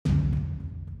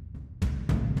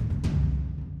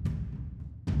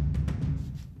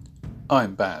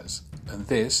I'm Baz, and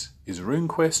this is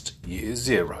RuneQuest Year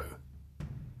Zero.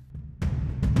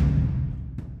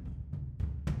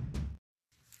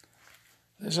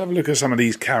 Let's have a look at some of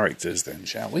these characters then,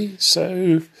 shall we?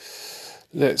 So,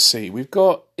 let's see. We've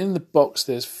got, in the box,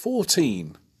 there's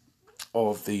 14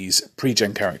 of these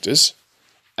pre-gen characters,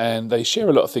 and they share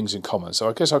a lot of things in common. So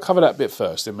I guess I'll cover that bit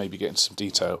first, then maybe get into some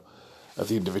detail of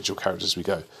the individual characters as we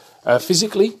go.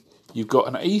 Physically, you've got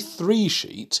an A3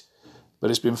 sheet, but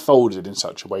it's been folded in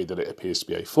such a way that it appears to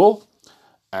be A4.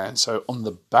 And so on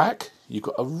the back, you've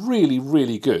got a really,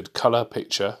 really good colour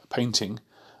picture painting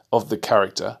of the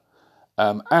character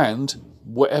and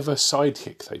whatever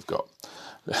sidekick they've got.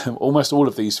 Almost all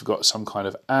of these have got some kind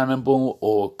of animal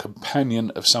or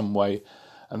companion of some way,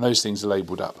 and those things are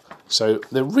labelled up. So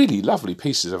they're really lovely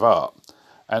pieces of art.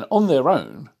 And on their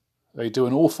own, they do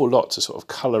an awful lot to sort of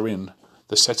colour in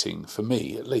the setting, for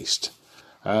me at least.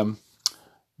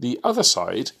 The other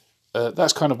side,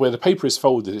 that's kind of where the paper is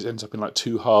folded. It ends up in like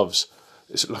two halves.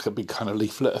 It's like a big kind of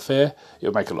leaflet affair.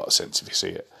 It'll make a lot of sense if you see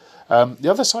it. The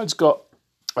other side's got,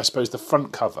 I suppose, the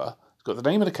front cover. It's got the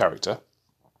name of the character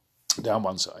down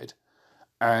one side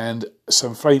and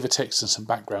some flavour text and some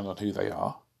background on who they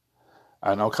are.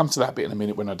 And I'll come to that bit in a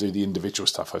minute when I do the individual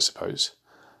stuff, I suppose.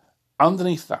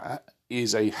 Underneath that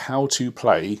is a how to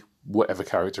play whatever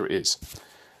character it is.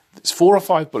 It's 4 or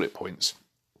 5 bullet points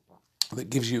that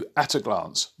gives you at a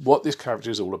glance what this character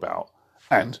is all about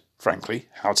and, frankly,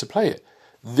 how to play it.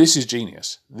 This is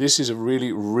genius. This is a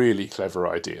really, really clever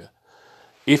idea.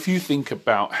 If you think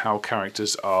about how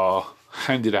characters are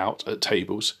handed out at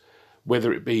tables,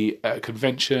 whether it be at a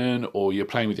convention or you're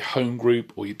playing with your home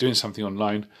group or you're doing something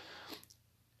online,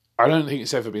 I don't think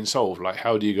it's ever been solved. Like,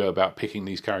 how do you go about picking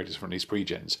these characters from these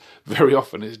pre-gens? Very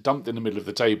often it's dumped in the middle of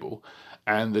the table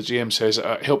and the GM says,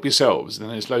 help yourselves. And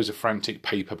then there's loads of frantic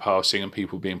paper passing and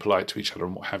people being polite to each other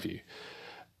and what have you.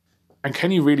 And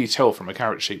can you really tell from a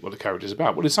character sheet what the character is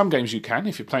about? Well, in some games you can.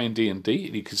 If you're playing D&D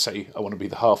and you can say, I want to be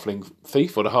the halfling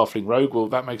thief or the halfling rogue, well,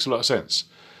 that makes a lot of sense.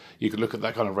 You could look at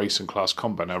that kind of race and class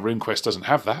combo. Now, RuneQuest doesn't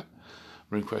have that.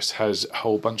 RuneQuest has a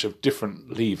whole bunch of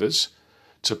different levers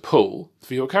to pull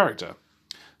for your character.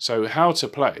 So how to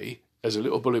play as a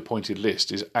little bullet pointed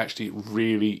list is actually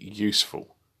really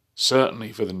useful.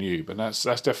 Certainly for the noob, and that's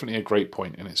definitely a great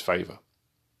point in its favour.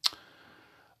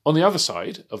 On the other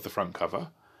side of the front cover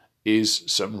is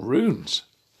some runes.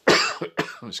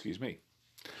 Excuse me.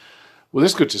 Well,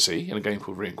 that's good to see in a game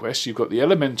called RuneQuest. You've got the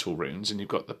elemental runes and you've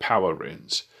got the power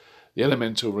runes. The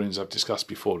elemental runes I've discussed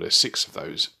before, there's 6 of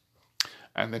those.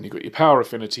 And then you've got your power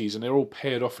affinities, and they're all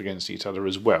paired off against each other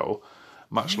as well,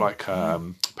 much like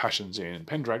passions in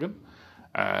Pendragon.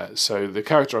 So the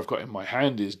character I've got in my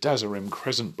hand is Dazarim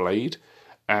Crescent Blade,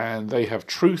 and they have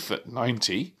truth at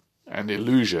 90 and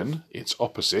illusion, its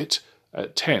opposite,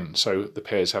 at 10. So the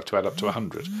pairs have to add up to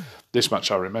 100. This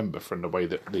much I remember from the way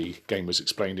that the game was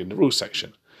explained in the rules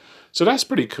section. So that's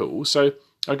pretty cool. So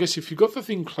I guess if you've got the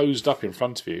thing closed up in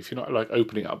front of you, if you're not like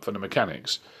opening it up for the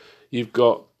mechanics, you've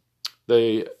got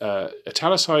the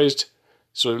italicized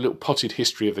sort of little potted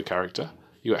history of the character.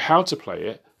 You've got how to play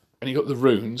it, and you've got the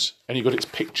runes, and you've got its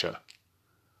picture.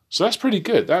 So that's pretty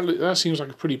good. That seems like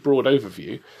a pretty broad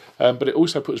overview, but it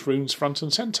also puts runes front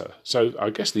and centre. So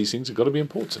I guess these things have got to be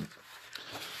important.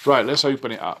 Right, let's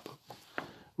open it up.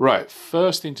 Right,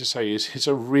 first thing to say is it's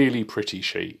a really pretty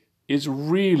sheet. It's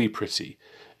really pretty.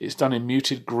 It's done in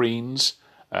muted greens,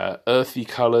 earthy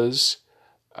colours.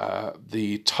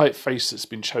 The typeface that's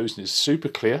been chosen is super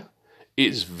clear.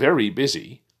 It's very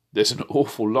busy. There's an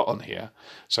awful lot on here.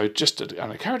 So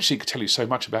and a character sheet could tell you so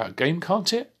much about a game,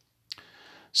 can't it?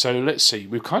 So let's see.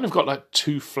 We've kind of got like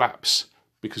 2 flaps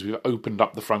because we've opened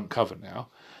up the front cover now.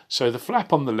 So the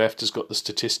flap on the left has got the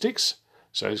statistics.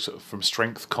 So sort of from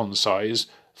strength, con size,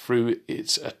 through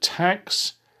its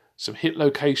attacks, some hit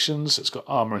locations. It's got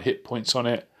armor and hit points on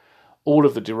it. All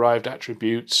of the derived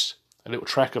attributes, a little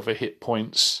track of the hit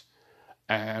points.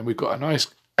 And we've got a nice,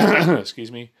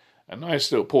 excuse me, a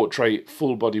nice little portrait,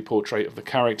 full body portrait of the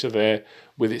character there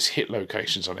with its hit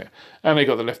locations on it. And they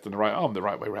got the left and the right arm the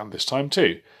right way around this time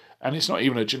too. And it's not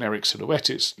even a generic silhouette,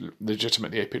 it's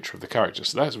legitimately a picture of the character.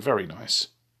 So that's very nice.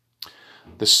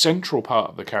 The central part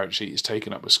of the character sheet is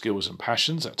taken up with skills and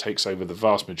passions. That takes over the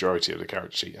vast majority of the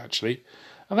character sheet, actually.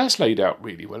 And that's laid out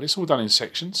really well. It's all done in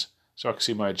sections. So I can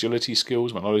see my agility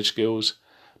skills, my knowledge skills.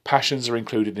 Passions are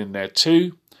included in there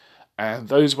too. And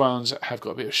those ones have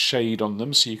got a bit of shade on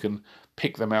them, so you can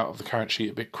pick them out of the character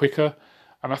sheet a bit quicker.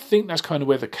 And I think that's kind of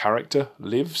where the character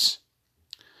lives.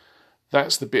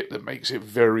 That's the bit that makes it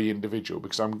very individual,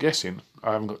 because I'm guessing,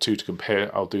 I haven't got 2 to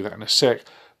compare, I'll do that in a sec,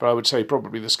 but I would say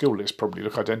probably the skill lists probably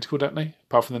look identical, don't they?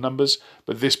 Apart from the numbers,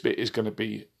 but this bit is going to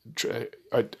be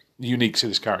unique to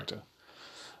this character.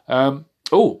 On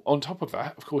top of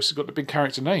that, of course, it's got the big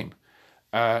character name.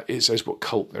 It says what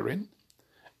cult they're in.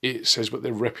 It says what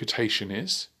their reputation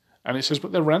is, and it says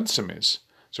what their ransom is.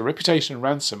 So reputation and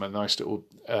ransom are nice little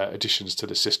additions to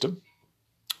the system.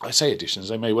 I say additions,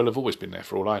 they may well have always been there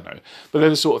for all I know, but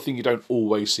they're the sort of thing you don't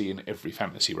always see in every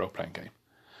fantasy role-playing game.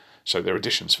 So they're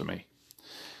additions for me.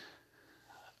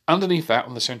 Underneath that,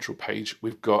 on the central page,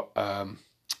 we've got some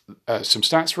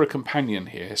stats for a companion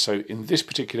here. So in this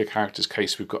particular character's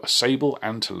case, we've got a sable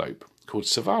antelope called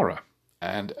Savara,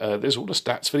 and there's all the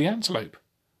stats for the antelope.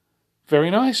 Very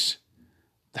nice.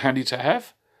 Handy to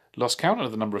have. Lost count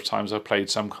of the number of times I've played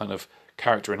some kind of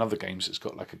character in other games that's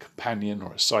got like a companion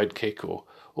or a sidekick or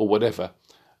whatever,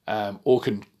 or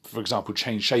can, for example,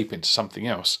 change shape into something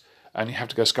else, and you have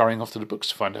to go scurrying off to the books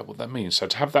to find out what that means. So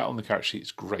to have that on the character sheet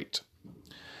is great.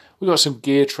 We've got some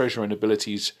gear, treasure, and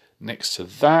abilities next to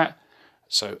that.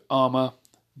 So armor,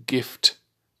 gift,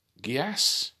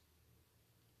 Gias.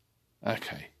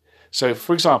 Okay. So,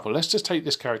 for example, let's just take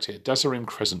this character here, Dazarim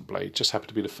Crescent Blade, just happened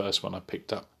to be the first one I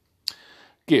picked up.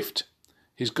 Gift.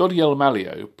 His Godiel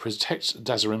Malio protects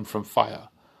Dazarim from fire.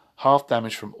 Half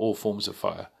damage from all forms of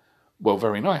fire. Well,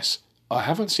 very nice. I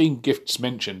haven't seen gifts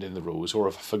mentioned in the rules, or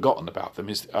have forgotten about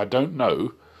them. I don't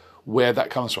know where that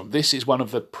comes from. This is one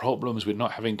of the problems with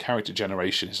not having character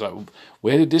generation. It's like,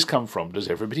 where did this come from? Does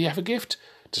everybody have a gift?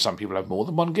 Do some people have more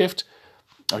than one gift?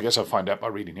 I guess I'll find out by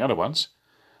reading the other ones.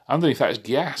 Underneath that is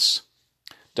Gias.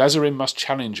 Dazarim must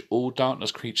challenge all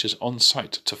darkness creatures on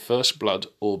sight to first blood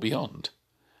or beyond.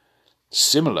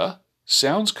 Similar.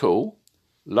 Sounds cool.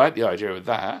 Like the idea of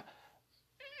that.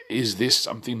 Is this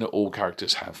something that all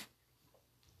characters have?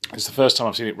 It's the first time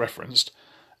I've seen it referenced,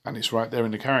 and it's right there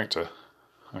in the character.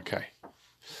 Okay.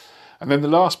 And then the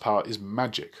last part is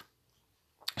magic.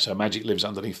 So magic lives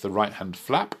underneath the right-hand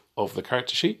flap of the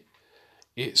character sheet.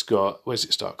 It's got, where does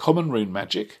it start? Common rune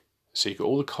magic. So you've got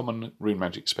all the common rune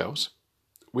magic spells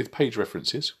with page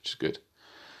references, which is good.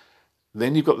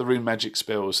 Then you've got the rune magic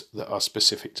spells that are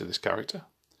specific to this character.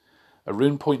 A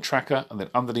rune point tracker, and then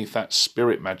underneath that,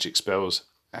 spirit magic spells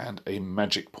and a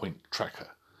magic point tracker.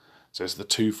 So there's the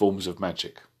two forms of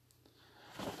magic.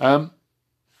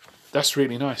 That's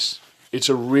really nice. It's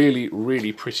a really,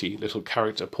 really pretty little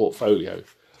character portfolio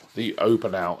that you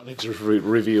open out, and it just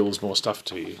reveals more stuff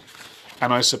to you.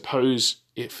 And I suppose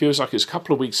it feels like it's a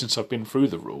couple of weeks since I've been through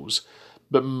the rules,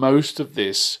 but most of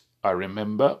this I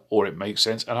remember, or it makes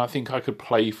sense, and I think I could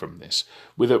play from this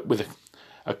with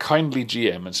a kindly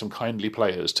GM and some kindly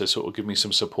players to sort of give me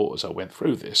some support as I went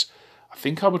through this. I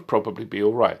think I would probably be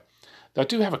all right. I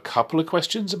do have a couple of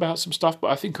questions about some stuff,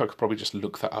 but I think I could probably just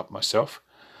look that up myself.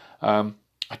 I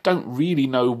don't really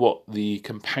know what the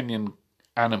companion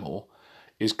animal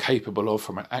is capable of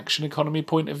from an action economy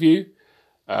point of view.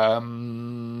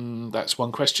 That's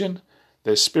one question.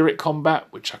 There's spirit combat,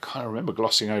 which I kind of remember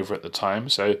glossing over at the time,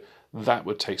 so that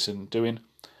would take some doing.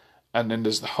 And then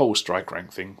there's the whole strike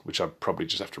rank thing, which I'd probably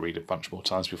just have to read a bunch more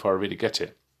times before I really get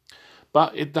it.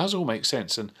 But it does all make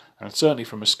sense, and certainly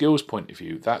from a skills point of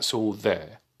view, that's all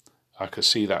there. I can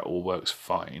see that all works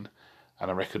fine. And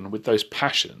I reckon with those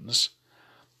passions,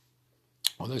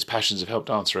 those passions have helped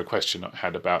answer a question I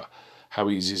had about how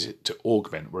easy is it to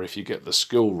augment, where if you get the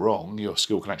skill wrong, your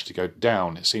skill can actually go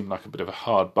down. It seemed like a bit of a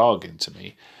hard bargain to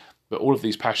me. But all of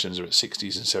these passions are at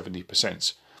 60s and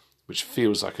 70%, which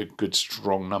feels like a good,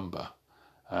 strong number.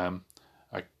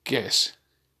 I guess,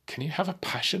 can you have a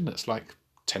passion that's like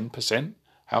 10%?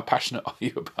 How passionate are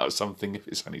you about something if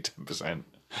it's only 10%?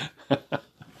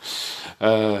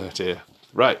 Oh dear.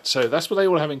 Right, so that's what they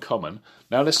all have in common.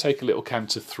 Now let's take a little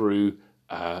canter through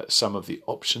some of the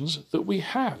options that we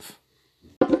have.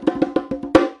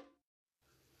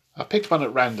 I picked one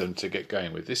at random to get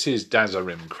going with. This is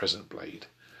Dazarim Crescent Blade.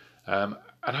 And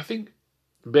I think,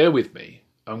 bear with me,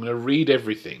 I'm going to read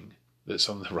everything that's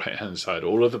on the right-hand side,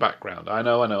 all of the background. I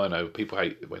know. People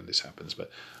hate when this happens, but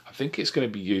I think it's going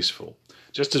to be useful.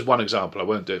 Just as one example, I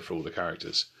won't do it for all the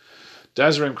characters.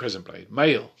 Dazarim Crescent Blade,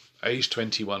 male, age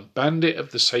 21, bandit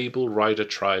of the Sable Rider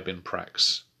tribe in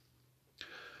Prax.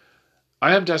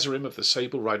 I am Dazarim of the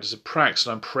Sable Riders of Prax,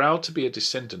 and I'm proud to be a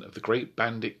descendant of the great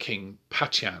bandit king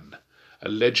Patian, a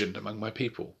legend among my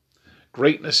people.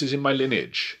 Greatness is in my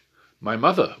lineage. My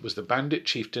mother was the bandit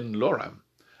chieftain Loram,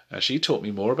 and she taught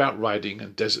me more about riding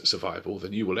and desert survival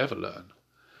than you will ever learn.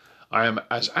 I am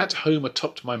as at home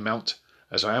atop my mount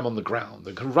as I am on the ground,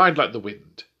 and can ride like the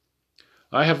wind.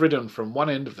 I have ridden from one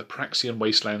end of the Praxian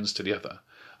wastelands to the other,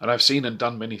 and I've seen and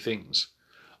done many things.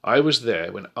 I was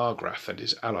there when Argrath and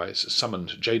his allies summoned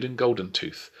Jaden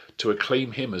Goldentooth to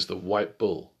acclaim him as the White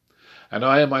Bull, and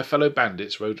I and my fellow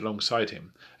bandits rode alongside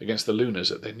him against the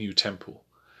Lunars at their new temple.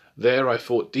 There I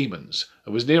fought demons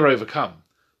and was near overcome,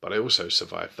 but I also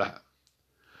survived that.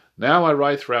 Now I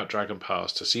ride throughout Dragon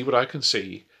Pass to see what I can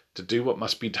see, to do what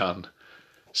must be done.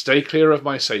 Stay clear of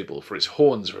my sable, for its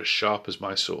horns are as sharp as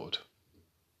my sword.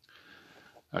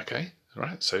 Okay,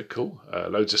 right, so cool.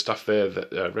 Loads of stuff there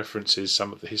that references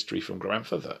some of the history from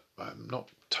Glorantha that I'm not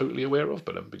totally aware of,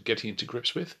 but I'm getting into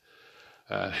grips with.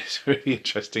 It's really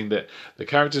interesting that the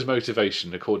character's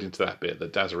motivation, according to that bit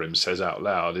that Dazarim says out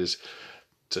loud, is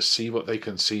to see what they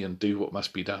can see and do what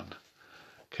must be done.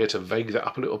 Care to vague that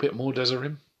up a little bit more,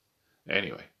 Dazarim?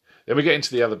 Anyway, then we get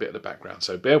into the other bit of the background,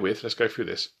 so bear with, let's go through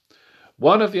this.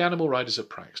 One of the animal riders of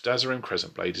Prax, Dazarim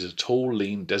Crescentblade, is a tall,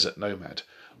 lean desert nomad,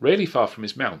 rarely far from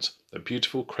his mount, a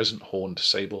beautiful crescent-horned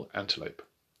sable antelope.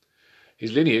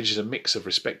 His lineage is a mix of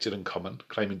respected and common,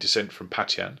 claiming descent from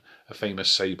Patian, a famous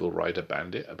sable rider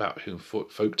bandit about whom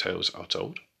folk tales are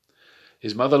told.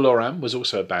 His mother Loram was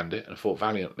also a bandit and fought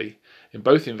valiantly in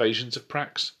both invasions of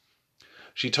Prax.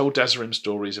 She told Dazarim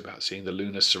stories about seeing the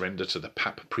Lunars surrender to the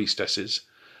Pap priestesses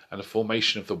and the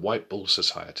formation of the White Bull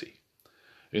Society.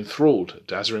 Enthralled,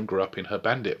 Dazarim grew up in her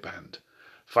bandit band,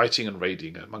 fighting and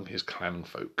raiding among his clan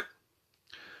folk.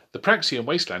 The Praxian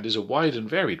wasteland is a wide and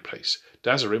varied place.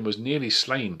 Dazarim was nearly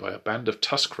slain by a band of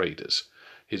Tusk raiders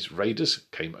his raiders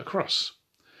came across,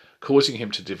 causing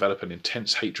him to develop an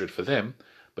intense hatred for them,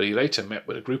 but he later met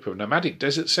with a group of nomadic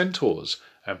desert centaurs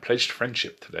and pledged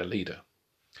friendship to their leader.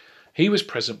 He was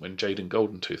present when Jaden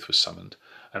Goldentooth was summoned,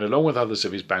 and along with others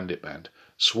of his bandit band,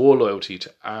 swore loyalty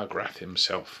to Argrath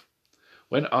himself.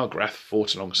 When Argrath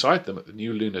fought alongside them at the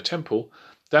new Lunar Temple,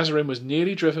 Dazarim was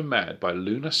nearly driven mad by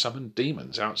Lunar-summoned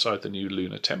demons outside the new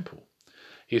Lunar Temple.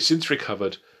 He has since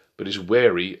recovered, but is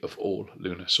wary of all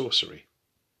lunar sorcery.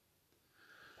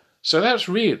 So that's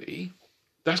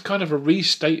kind of a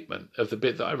restatement of the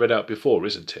bit that I read out before,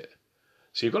 isn't it?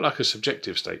 So you've got like a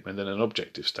subjective statement and an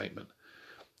objective statement.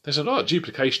 There's a lot of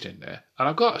duplication in there, and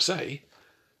I've got to say,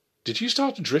 did you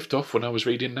start to drift off when I was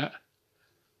reading that?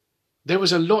 There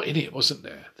was a lot in it, wasn't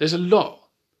there? There's a lot.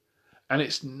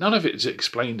 And none of it is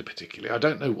explained particularly. I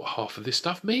don't know what half of this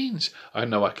stuff means. I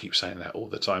know I keep saying that all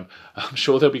the time. I'm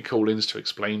sure there'll be call-ins to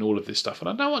explain all of this stuff, and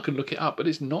I know I can look it up, but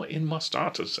it's not in my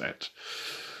starter set.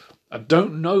 I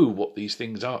don't know what these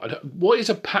things are. What is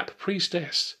a Pap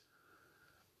priestess?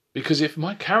 Because if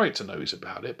my character knows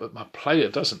about it, but my player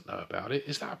doesn't know about it,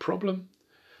 is that a problem?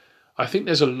 I think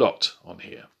there's a lot on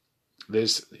here.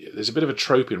 There's a bit of a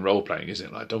trope in role-playing, isn't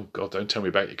it? Like, oh God, don't tell me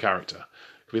about your character.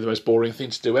 It can be the most boring thing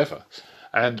to do ever.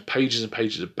 And pages and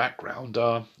pages of background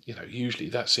are, usually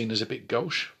that's seen as a bit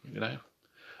gauche, And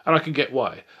I can get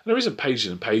why. And there isn't pages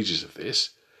and pages of this.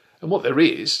 And what there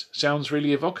is sounds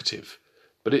really evocative.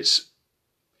 But it's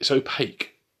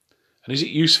opaque. And is it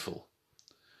useful?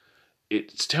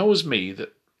 It tells me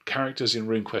that characters in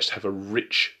RuneQuest have a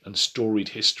rich and storied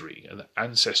history, and that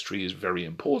ancestry is very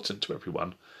important to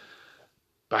everyone.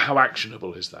 But how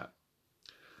actionable is that?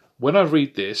 When I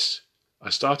read this, I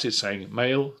started saying,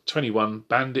 male, 21,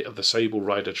 bandit of the Sable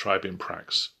Rider tribe in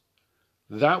Prax.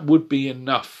 That would be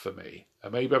enough for me.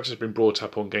 And maybe I've just been brought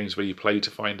up on games where you play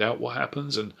to find out what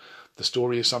happens, and the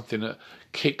story is something that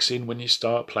kicks in when you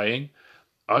start playing.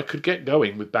 I could get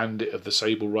going with bandit of the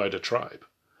Sable Rider tribe.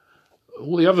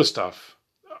 All the other stuff,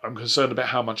 I'm concerned about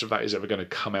how much of that is ever going to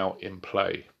come out in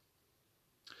play.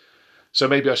 So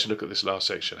maybe I should look at this last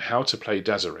section, how to play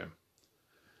Dazarim.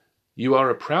 You are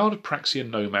a proud Praxian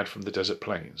nomad from the desert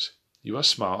plains. You are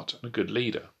smart and a good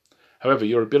leader. However,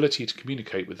 your ability to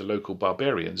communicate with the local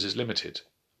barbarians is limited.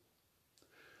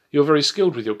 You're very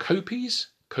skilled with your copis,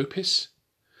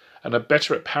 and are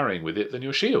better at parrying with it than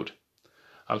your shield.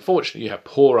 Unfortunately, you have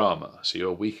poor armour, so you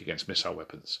are weak against missile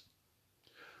weapons.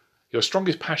 Your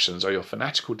strongest passions are your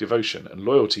fanatical devotion and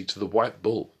loyalty to the White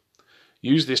Bull.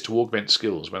 Use this to augment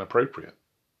skills when appropriate.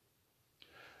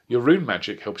 Your rune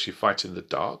magic helps you fight in the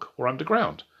dark or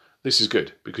underground. This is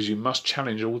good, because you must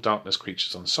challenge all darkness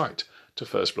creatures on sight to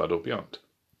First Blood or beyond.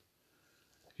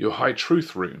 Your High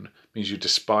Truth rune means you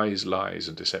despise lies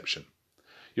and deception.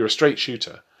 You're a straight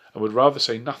shooter and would rather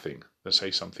say nothing than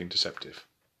say something deceptive.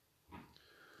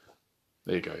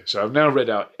 There you go. So I've now read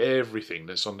out everything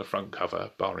that's on the front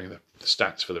cover, barring the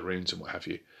stats for the runes and what have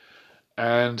you.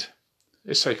 And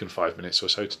it's taken 5 minutes or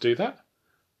so to do that.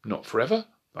 Not forever.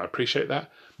 I appreciate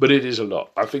that. But it is a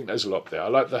lot. I think there's a lot there. I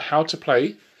like the how to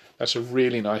play. That's a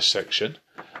really nice section.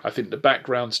 I think the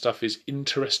background stuff is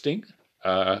interesting.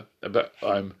 But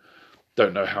I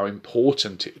don't know how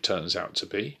important it turns out to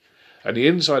be. And the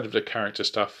inside of the character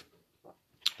stuff,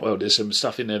 Well, there's some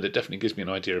stuff in there that definitely gives me an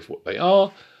idea of what they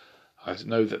are. I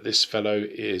know that this fellow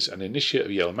is an initiate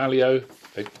of Yel Malio.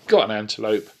 They've got an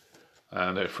antelope,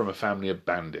 and they're from a family of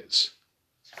bandits.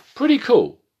 Pretty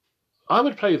cool. I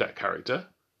would play that character.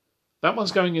 That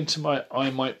one's going into my I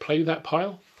might play that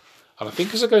pile. And I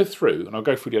think as I go through, and I'll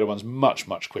go through the other ones much,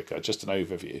 much quicker, just an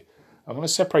overview, I'm going to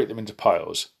separate them into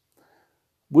piles.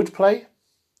 Would play,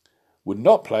 would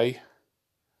not play,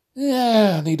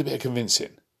 yeah, I need a bit of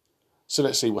convincing. So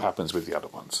let's see what happens with the other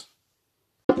ones.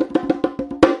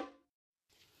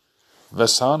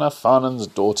 Vasana Farnan's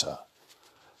daughter.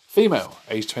 Female,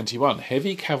 age 21,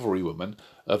 heavy cavalrywoman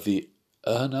of the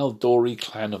Ernaldori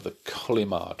clan of the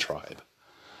Kolimar tribe.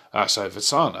 So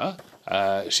Vasana,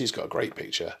 she's got a great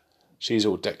picture. She's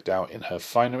all decked out in her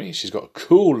finery. She's got a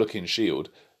cool looking shield.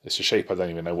 It's a shape I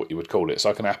don't even know what you would call it. It's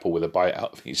like an apple with a bite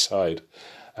out of each side.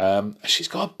 She's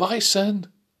got a bison.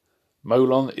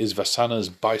 Molon is Vasana's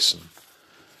bison.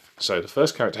 So the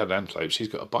first character had an antelope. She's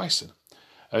got a bison.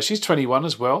 She's 21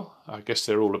 as well. I guess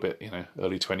they're all a bit,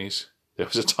 early 20s. There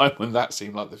was a time when that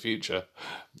seemed like the future.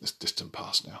 It's distant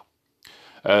past now.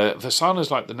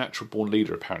 Vasana's like the natural born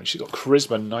leader, apparently. She's got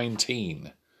charisma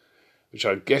 19, which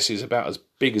I guess is about as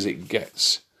big as it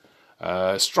gets.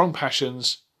 Strong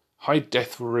passions, high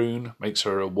death rune, makes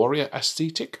her a warrior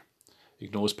ascetic,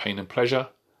 ignores pain and pleasure.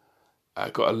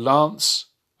 Got a lance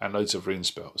and loads of rune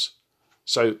spells.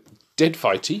 So, dead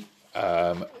fighty,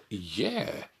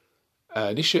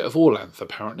 initiate of Orlanth,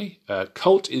 apparently.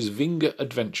 Cult is Vinga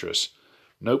Adventurous.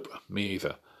 Nope, me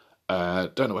either.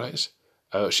 Don't know what it is.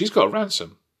 She's got a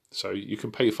ransom, so you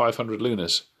can pay 500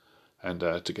 lunas and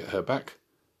to get her back.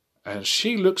 And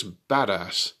she looks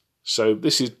badass. So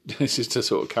this is the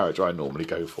sort of character I normally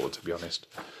go for, to be honest.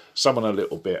 Someone a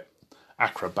little bit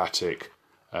acrobatic.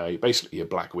 Basically a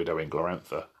Black Widow in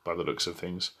Glorantha, by the looks of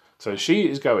things. So she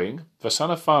is going,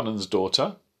 Vasana Farnan's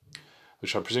daughter,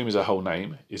 which I presume is her whole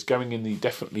name, is going in the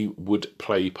definitely would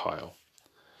play pile.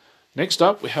 Next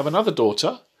up, we have another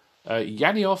daughter,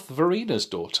 Yanioth Varina's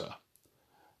daughter.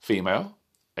 Female,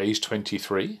 age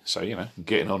 23, so,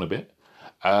 getting on a bit.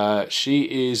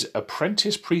 She is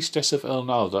apprentice priestess of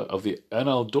Ernalda of the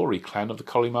Ernaldori clan of the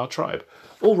Kolimar tribe.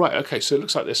 All right, okay, so it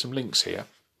looks like there's some links here.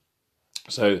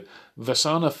 So,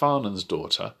 Vasana Farnan's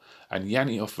daughter and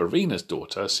Yanioth Varina's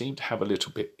daughter seem to have a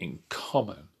little bit in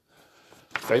common.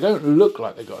 They don't look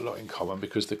like they've got a lot in common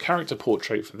because the character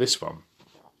portrait for this one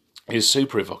is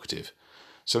super evocative.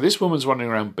 So this woman's running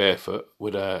around barefoot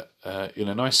with in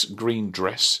a nice green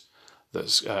dress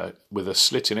that's with a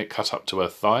slit in it cut up to her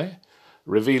thigh,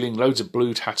 revealing loads of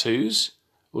blue tattoos,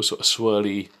 all sort of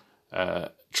swirly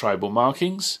tribal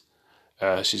markings.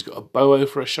 She's got a bow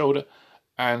over her shoulder,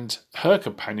 and her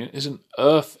companion is an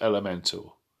earth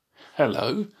elemental.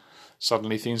 Hello.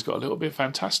 Suddenly things got a little bit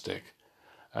fantastic.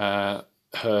 Her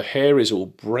hair is all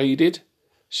braided.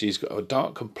 She's got a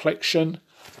dark complexion,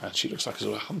 and she looks like a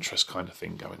sort of huntress kind of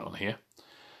thing going on here.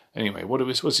 Anyway, what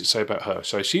does it say about her?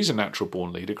 So she's a natural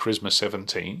born leader, charisma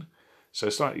 17, so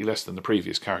slightly less than the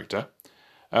previous character.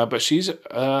 But she's,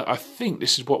 I think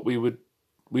this is what we would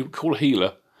call a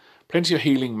healer. Plenty of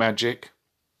healing magic,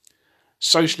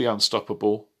 socially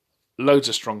unstoppable, loads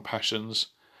of strong passions,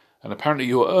 and apparently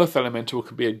your earth elemental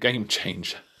can be a game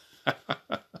changer.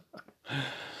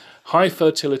 High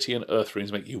fertility and earth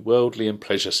runes make you worldly and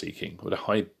pleasure-seeking, with a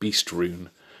high beast rune,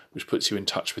 which puts you in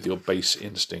touch with your base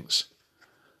instincts.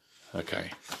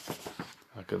 Okay,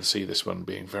 I can see this one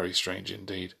being very strange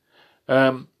indeed.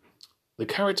 The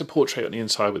character portrait on the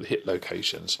inside with the hit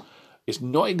locations is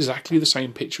not exactly the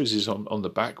same picture as is on the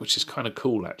back, which is kind of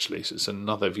cool actually, so it's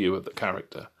another view of the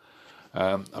character.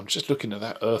 I'm just looking at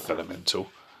that earth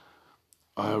elemental.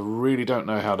 I really don't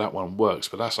know how that one works,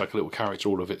 but that's like a little character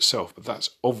all of itself. But that's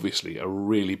obviously a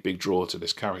really big draw to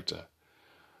this character.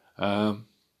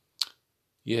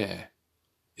 Yeah.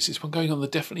 Is this one going on the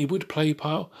definitely would play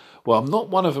pile? Well, I'm not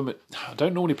one of them. I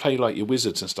don't normally play like your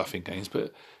wizards and stuff in games,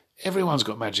 but everyone's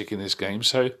got magic in this game,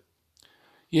 so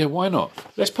yeah, why not?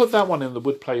 Let's put that one in the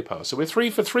would play pile. So we're 3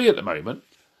 for 3 at the moment.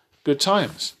 Good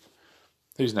times.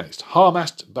 Who's next?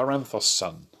 Harmast Baranthos'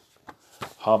 son.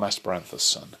 Harmast Baranthos'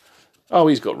 son. Oh,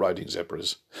 he's got riding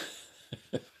zebras.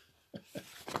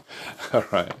 All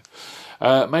right.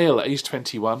 Male, age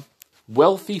 21.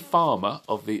 Wealthy farmer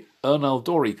of the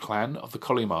Ernaldori clan of the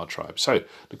Kolimar tribe. So,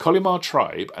 the Kolimar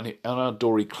tribe and the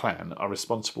Ernaldori clan are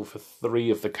responsible for 3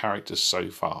 of the characters so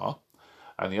far.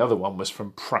 And the other one was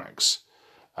from Prax,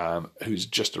 who's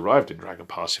just arrived in Dragon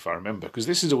Pass, if I remember. Because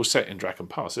this is all set in Dragon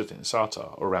Pass, isn't it? In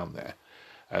Sartar, or around there.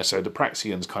 So the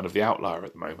Praxian's kind of the outlier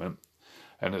at the moment.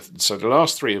 And so the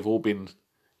last 3 have all been,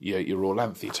 your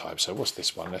Orlanthi type. So what's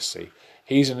this one? Let's see.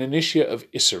 He's an initiate of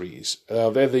Isseries.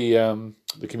 They're the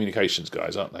communications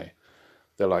guys, aren't they?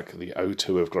 They're like the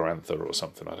O2 of Glorantha or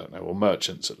something, I don't know, or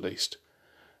merchants at least.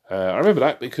 I remember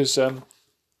that because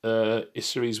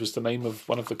Isseries was the name of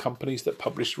one of the companies that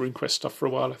published RuneQuest stuff for a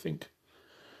while, I think.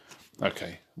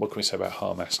 Okay, what can we say about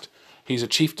Harmast? He's a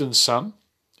chieftain's son,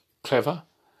 clever,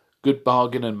 good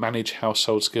bargain and manage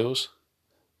household skills.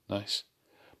 Nice.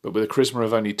 But with a charisma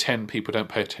of only 10, people don't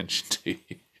pay attention to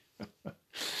you.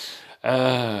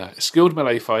 Skilled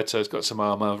melee fighter, has got some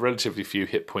armour, relatively few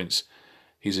hit points.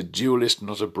 He's a duelist,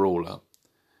 not a brawler.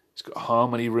 He's got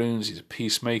harmony runes, he's a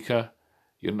peacemaker.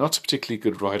 You're not a particularly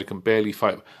good rider, can barely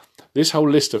fight. This whole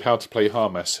list of how to play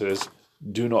Harmast says,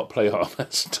 do not play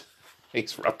Harmast.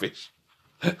 It's rubbish.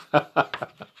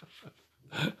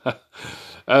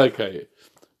 Okay.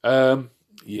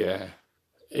 Yeah.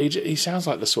 He sounds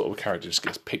like the sort of character that just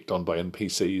gets picked on by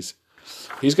NPCs.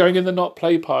 He's going in the not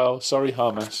play pile. Sorry,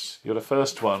 Harmast. You're the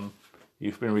first one.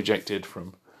 You've been rejected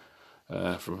from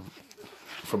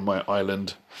my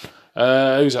island.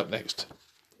 Who's up next?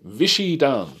 Vishy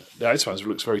Dun. This one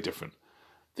looks very different.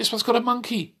 This one's got a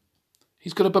monkey.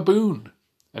 He's got a baboon.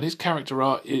 And his character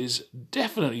art is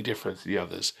definitely different to the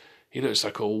others. He looks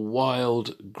like a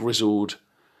wild, grizzled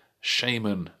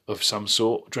shaman of some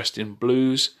sort, dressed in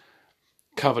blues,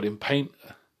 covered in paint,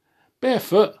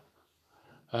 barefoot,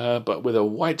 but with a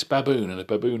white baboon, and the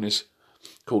baboon is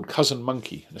called Cousin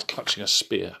Monkey and is clutching a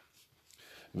spear.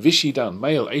 Vishy Dun,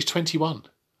 male, age 21.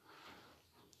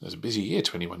 It was a busy year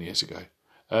 21 years ago.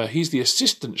 He's the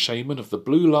assistant shaman of the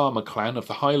Blue Llama clan of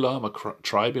the High Llama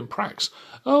tribe in Prax.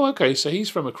 Oh, okay, so he's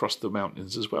from across the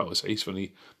mountains as well. So he's from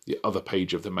the other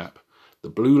page of the map. The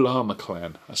Blue Llama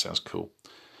clan. That sounds cool.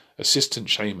 Assistant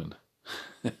shaman.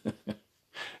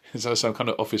 Is that some kind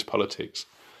of office politics?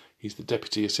 He's the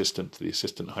deputy assistant to the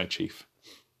assistant high chief.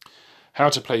 How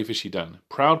to play Vishy Dun.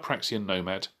 Proud Praxian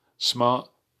nomad. Smart,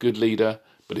 good leader,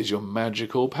 but it's your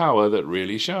magical power that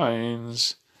really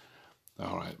shines.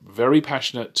 All right, very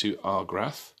passionate to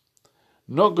Argrath.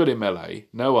 Not good in melee,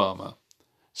 no armour.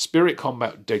 Spirit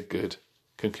combat, dead good.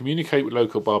 Can communicate with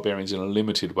local barbarians in a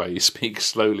limited way. Speak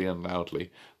slowly and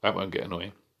loudly. That won't get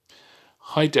annoying.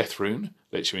 High death rune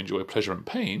lets you enjoy pleasure and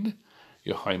pain.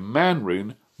 Your high man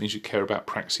rune means you care about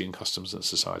Praxian customs and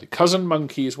society. Cousin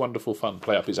Monkey is wonderful fun.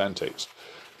 Play up his antics.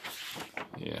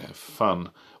 Yeah, fun.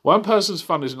 One person's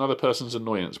fun is another person's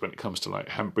annoyance when it comes to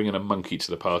like bringing a monkey to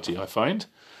the party, I find.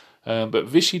 But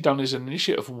Vishy Dun is an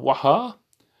initiate of Waha.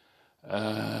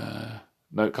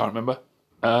 No, can't remember.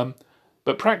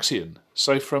 But Praxian.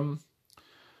 So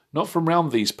not from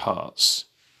round these parts.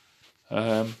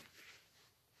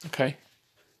 Okay.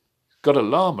 Got a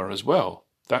llama as well.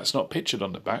 That's not pictured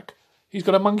on the back. He's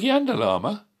got a monkey and a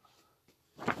llama.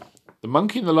 The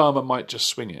monkey and the llama might just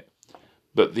swing it.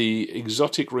 But the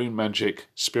exotic rune magic,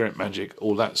 spirit magic,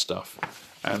 all that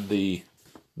stuff, and the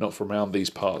not from around these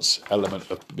parts element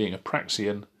of being a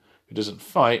Praxian who doesn't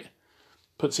fight,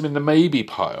 puts him in the maybe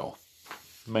pile.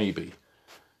 Maybe.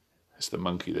 It's the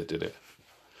monkey that did it.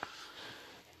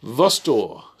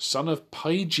 Vostor, son of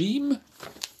Paijim.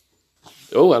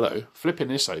 Oh, hello. Flipping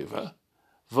this over.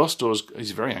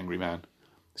 He's a very angry man.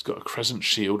 He's got a crescent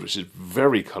shield, which is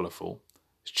very colourful.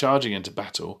 He's charging into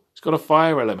battle. He's got a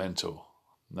fire elemental.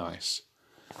 Nice.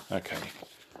 Okay.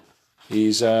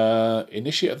 He's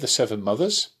initiate of the Seven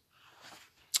Mothers.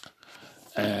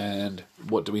 And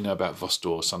what do we know about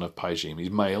Vostor, son of Paijim? He's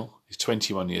male. He's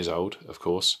 21 years old, of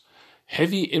course.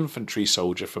 Heavy infantry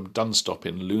soldier from Dunstop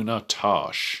in Lunar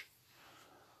Tarsh.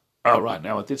 Oh, right.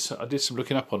 Now, I did some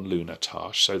looking up on Lunar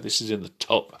Tarsh. So this is in the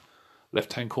top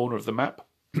left-hand corner of the map.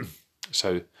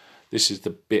 So this is the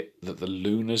bit that the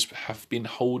Lunars have been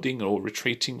holding or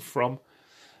retreating from.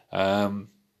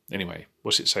 Anyway,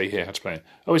 what's it say here? How to play it?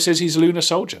 Oh, it says he's a lunar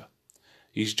soldier.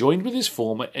 He's joined with his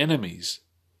former enemies.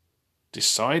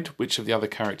 Decide which of the other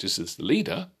characters is the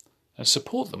leader and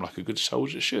support them like a good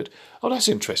soldier should. Oh, that's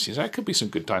interesting. So that could be some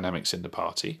good dynamics in the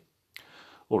party.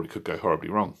 Or it could go horribly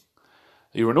wrong.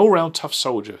 You're an all-round tough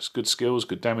soldier. Good skills,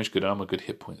 good damage, good armour, good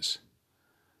hit points.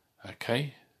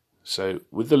 Okay. So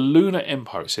with the Lunar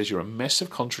Empire, it says you're a mess of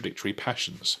contradictory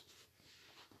passions.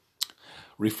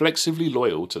 Reflexively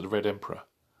loyal to the Red Emperor.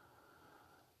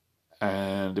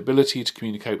 And ability to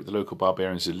communicate with the local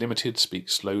barbarians is limited. Speak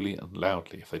slowly and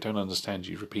loudly. If they don't understand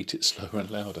you, repeat it slower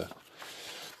and louder.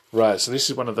 Right, so this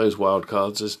is one of those wild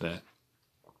cards, isn't it?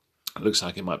 It looks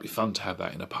like it might be fun to have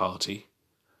that in a party.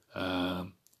 I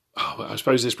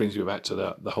suppose this brings me back to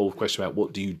the whole question about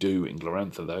what do you do in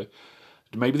Glorantha, though.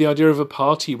 Maybe the idea of a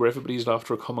party where everybody's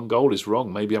after a common goal is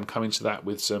wrong. Maybe I'm coming to that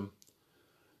with some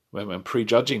when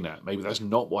prejudging that. Maybe that's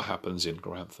not what happens in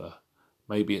Grantha.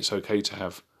 Maybe it's okay to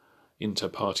have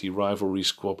inter-party rivalry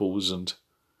squabbles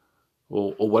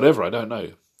or whatever. I don't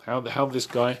know how this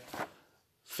guy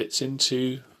fits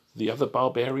into the other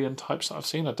barbarian types that I've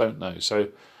seen. I don't know. So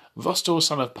Vostor,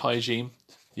 son of Paijim,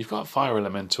 you've got a fire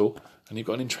elemental and you've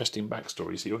got an interesting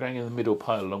backstory. So you're going in the middle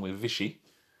pile along with Vishy.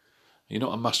 You're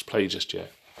not a must-play just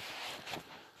yet.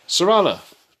 Sarala,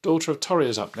 daughter of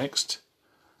Toria's up next.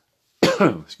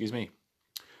 Excuse me.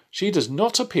 She does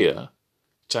not appear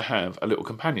to have a little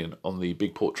companion on the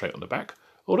big portrait on the back,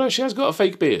 although she has got a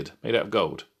fake beard made out of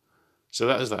gold. So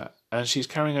that is that. And she's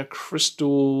carrying a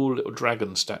crystal little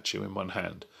dragon statue in one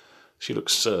hand. She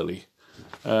looks surly.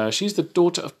 She's the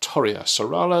daughter of Toria.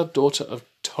 Sarala, daughter of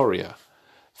Toria.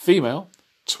 Female,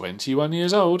 21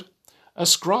 years old. A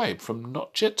scribe from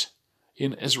Notchet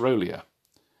in Esrolia.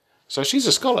 So she's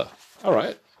a scholar. All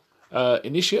right.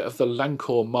 Initiate of the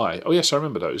Lancor Mai. Oh, yes, I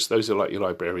remember those. Those are like your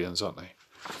librarians, aren't they?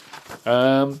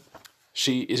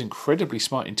 She is incredibly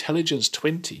smart. Intelligence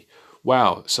 20.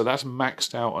 Wow. So that's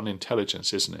maxed out on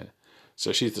intelligence, isn't it?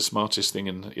 So she's the smartest thing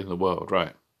in the world,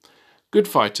 right? Good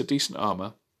fighter, decent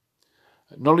armour.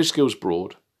 Knowledge skills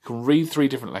broad. Can read 3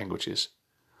 different languages.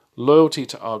 Loyalty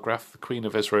to Argrath, the Queen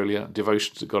of Esrolia.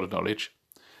 Devotion to the God of Knowledge.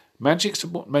 Magic's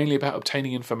mainly about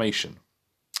obtaining information.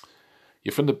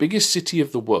 You're from the biggest city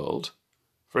of the world.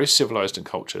 Very civilised and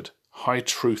cultured. High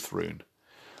Truth rune.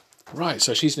 Right,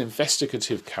 so she's an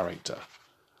investigative character.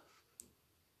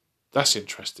 That's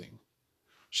interesting.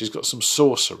 She's got some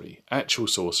sorcery, actual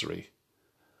sorcery.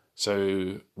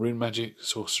 So, rune magic,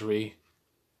 sorcery.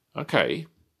 Okay.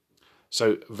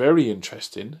 So, very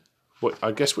interesting.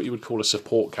 I guess what you would call a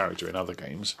support character in other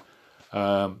games.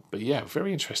 But yeah,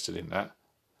 very interested in that.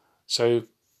 So,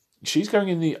 she's going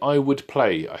in the I would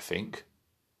play, I think.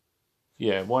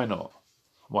 Yeah, why not?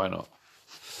 Why not?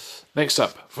 Next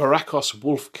up, Varakos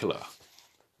Wolfkiller.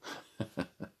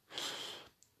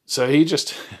 So he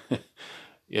just...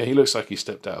 yeah, he looks like he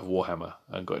stepped out of Warhammer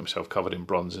and got himself covered in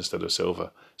bronze instead of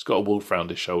silver. He's got a wolf round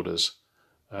his shoulders.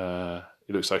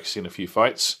 He looks like he's seen a few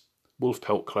fights. Wolf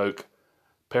pelt cloak,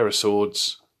 pair of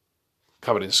swords,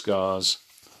 covered in scars,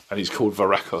 and he's called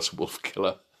Varakos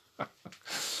Wolfkiller.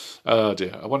 Oh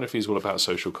dear, I wonder if he's all about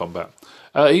social combat.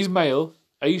 He's male,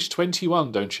 aged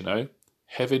 21, don't you know?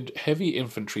 Heavy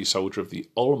infantry soldier of the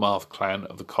Olmarth clan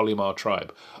of the Kolimar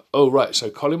tribe. Oh, right, so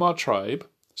Kolimar tribe,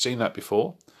 seen that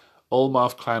before.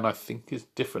 Olmarth clan, I think, is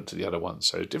different to the other one.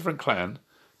 So, different clan,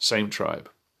 same tribe.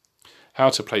 How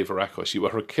to play Varakos. You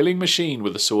are a killing machine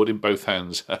with a sword in both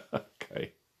hands.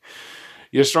 Okay.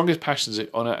 Your strongest passions are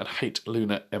honour and hate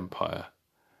Lunar Empire.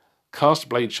 Cast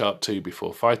Blade Sharp 2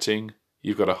 before fighting.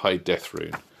 You've got a high death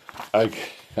rune. Okay.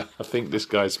 I think this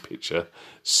guy's picture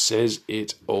says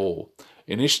it all.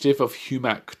 Initiative of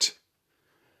Humact.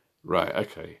 Right,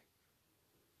 okay.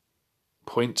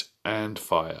 Point and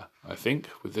fire, I think,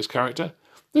 with this character.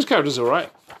 This character's all right.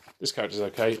 This character's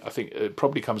okay. I think it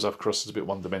probably comes across as a bit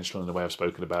one-dimensional in the way I've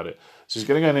spoken about it. So he's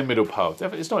going to go in the middle path.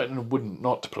 It's not in the wood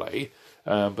not to play,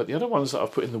 but the other ones that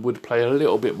I've put in the wood play are a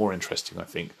little bit more interesting, I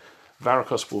think.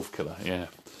 Varakos Wolfkiller, yeah.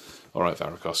 All right,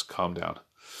 Varakos, calm down.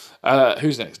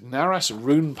 Who's next? Naras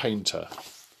Rune Painter.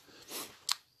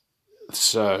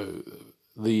 So,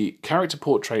 the character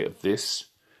portrait of this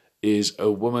is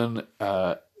a woman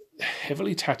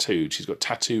heavily tattooed. She's got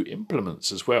tattoo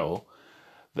implements as well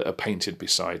that are painted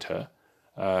beside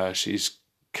her. She's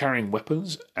carrying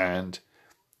weapons and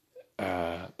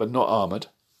but not armoured.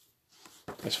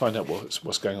 Let's find out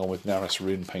what's going on with Naras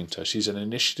Rune Painter. She's an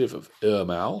initiative of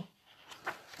Urmal.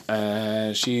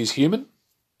 And she's human,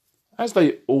 as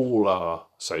they all are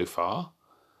so far.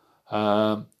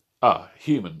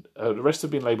 Human. The rest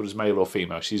have been labelled as male or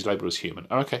female. She's labelled as human.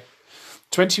 Okay.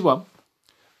 21.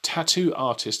 Tattoo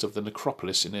artist of the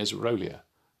necropolis in Esrolia.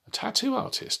 A tattoo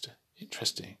artist.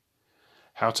 Interesting.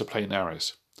 How to play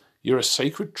Naras. You're a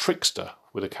sacred trickster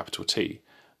with a capital T.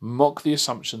 Mock the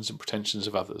assumptions and pretensions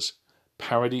of others.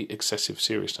 Parody excessive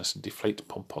seriousness and deflate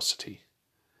pomposity.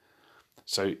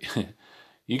 So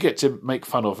you get to make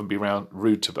fun of and be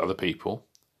rude to other people.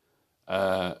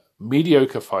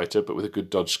 Mediocre fighter, but with a good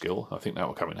dodge skill. I think that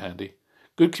will come in handy.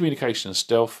 Good communication and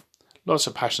stealth. Lots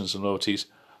of passions and loyalties.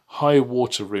 High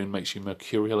water rune makes you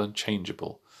mercurial and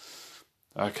changeable.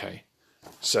 Okay.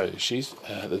 So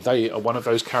they are one of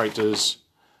those characters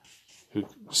who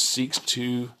seeks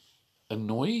to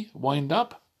wind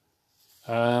up.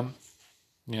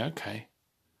 Yeah, okay.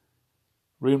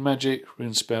 Rune magic,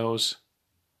 rune spells,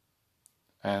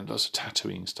 and lots of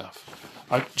tattooing stuff.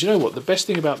 Do you know what? The best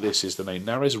thing about this is the name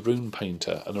Naras Rune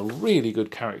Painter, and a really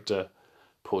good character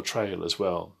portrayal as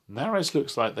well. Nares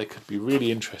looks like they could be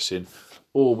really interesting,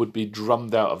 or would be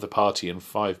drummed out of the party in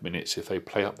 5 minutes if they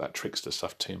play up that trickster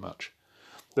stuff too much.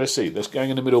 Let's see. Let's going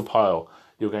in the middle pile.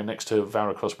 You're going next to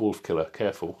Varicross Wolfkiller.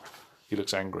 Careful. He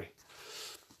looks angry.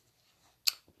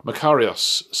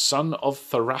 Makarios, son of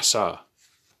Tharassa.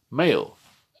 Male,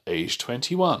 age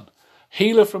 21.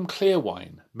 Healer from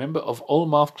Clearwine. Member of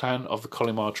Olmarth clan of the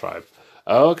Kolimar tribe.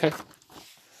 Oh, okay.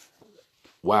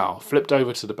 Wow. Flipped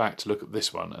over to the back to look at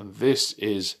this one. And this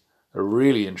is a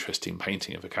really interesting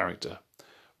painting of a character.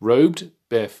 Robed,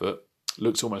 barefoot.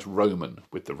 Looks almost Roman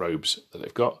with the robes that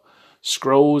they've got.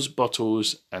 Scrolls,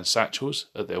 bottles and satchels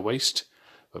at their waist.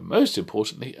 But most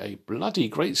importantly, a bloody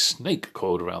great snake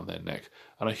coiled around their neck.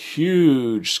 And a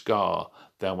huge scar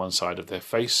down one side of their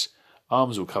face.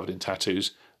 Arms all covered in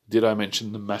tattoos. Did I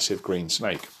mention the massive green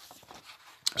snake?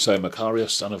 So Makarios,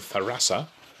 son of Tharassa,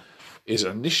 is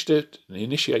an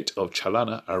initiate of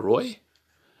Chalana Arroy.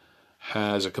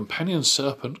 Has a companion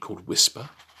serpent called Whisper.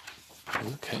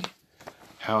 Okay.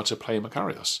 How to play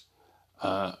Makarios.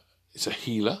 It's a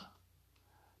healer.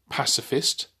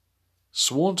 Pacifist.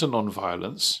 Sworn to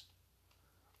non-violence.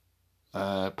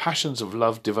 Passions of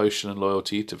love, devotion and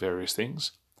loyalty to various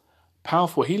things.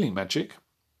 Powerful healing magic.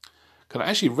 Can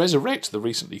actually resurrect the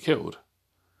recently killed.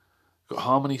 Got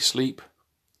harmony, sleep.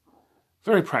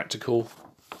 Very practical,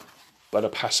 but a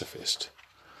pacifist.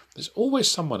 There's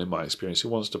always someone in my experience who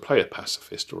wants to play a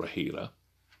pacifist or a healer.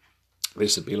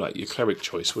 This would be like your cleric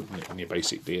choice, wouldn't it, in your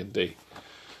basic D&D?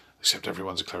 Except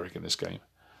everyone's a cleric in this game.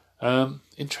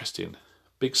 Interesting.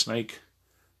 Big snake,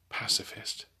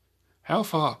 pacifist. How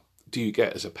far do you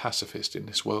get as a pacifist in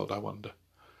this world, I wonder?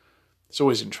 It's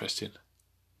always interesting,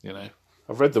 you know.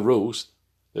 I've read the rules.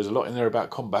 There's a lot in there about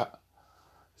combat.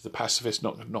 Is the pacifist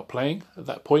not playing at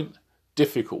that point?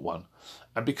 Difficult one.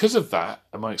 And because of that,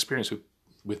 and my experience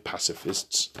with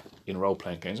pacifists in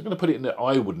role-playing games, I'm going to put it in the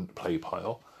I wouldn't play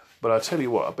pile. But I'll tell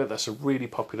you what, I bet that's a really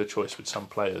popular choice with some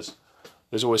players.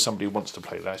 There's always somebody who wants to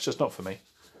play that. It's just not for me.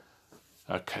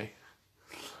 Okay.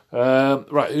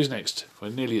 Right, who's next? We're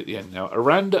nearly at the end now.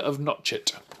 Aranda of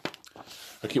Notchit.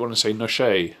 I keep wanting to say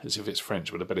Noche, as if it's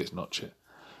French, but I bet it's Notchit.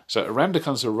 So Aranda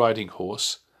comes with a riding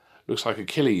horse. Looks like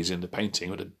Achilles in the painting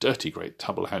with a dirty great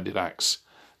double-handed axe.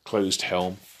 Closed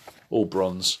helm, all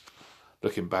bronze.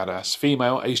 Looking badass.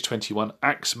 Female, age 21,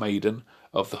 axe maiden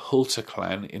of the Hulta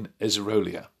clan in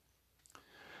Ezrolia.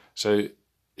 So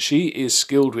she is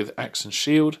skilled with axe and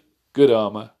shield, good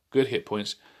armour, good hit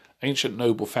points, ancient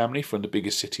noble family from the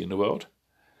biggest city in the world.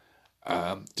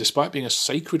 Despite being a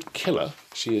sacred killer,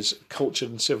 she is cultured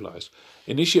and civilised.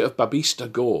 Initiate of Babista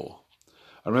Gore.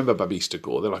 I remember Babista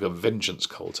Gore, they're like a vengeance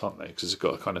cult, aren't they? Because it's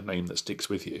got a kind of name that sticks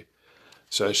with you.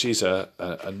 So she's a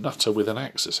nutter with an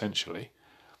axe, essentially.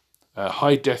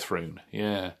 High death rune,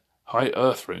 yeah. High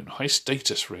earth rune, high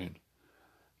status rune.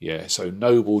 Yeah, so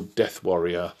noble death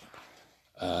warrior.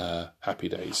 Happy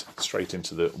days. Straight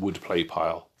into the wood play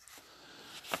pile.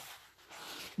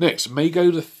 Next,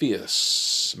 Mago the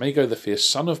Fierce. Mago the Fierce,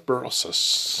 son of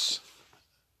Berossus.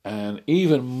 And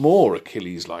even more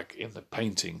Achilles-like in the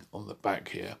painting on the back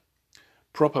here.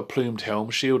 Proper plumed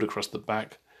helm, shield across the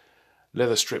back,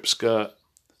 leather strip skirt,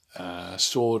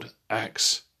 sword,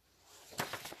 axe.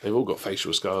 They've all got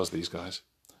facial scars, these guys.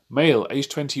 Male, age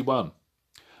 21.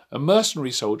 A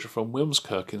mercenary soldier from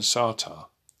Wilmskirk in Sartar.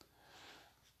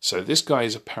 So this guy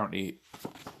is apparently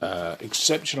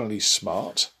exceptionally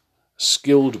smart,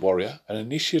 skilled warrior, an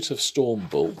initiate of Storm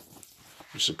Bull,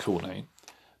 which is a cool name.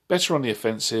 Better on the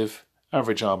offensive,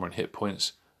 average armour and hit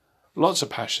points. Lots of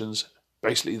passions.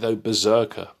 Basically, though,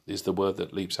 berserker is the word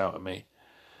that leaps out at me.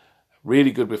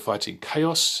 Really good with fighting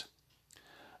chaos.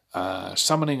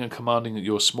 Summoning and commanding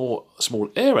your small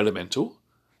air elemental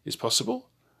is possible.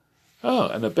 Oh,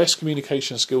 and the best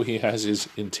communication skill he has is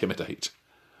intimidate.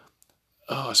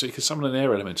 Oh, so he can summon an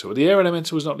air elemental. But the air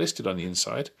elemental was not listed on the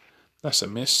inside. That's a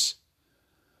miss.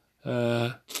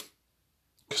 Because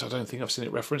I don't think I've seen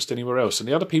it referenced anywhere else. And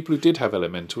the other people who did have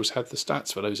elementals had the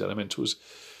stats for those elementals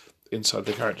inside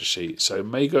the character sheet. So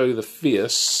Mago the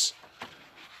Fierce,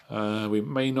 we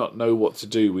may not know what to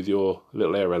do with your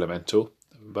little air elemental,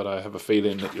 but I have a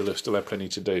feeling that you'll still have plenty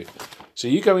to do. So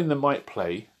you go in the might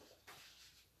play,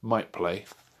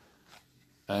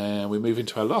 and we move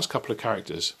into our last couple of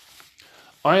characters.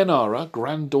 Ionara,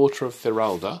 granddaughter of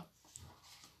Thiralda,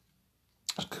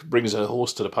 brings her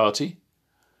horse to the party.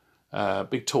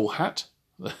 Big tall hat.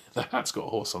 The hat's got a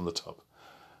horse on the top.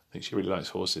 I think she really likes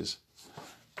horses.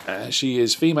 She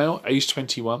is female, age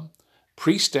 21,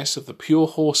 priestess of the pure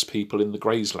horse people in the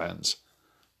Grayslands.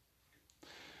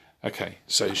 Okay,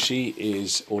 so she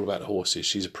is all about horses.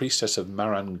 She's a priestess of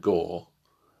Marangor.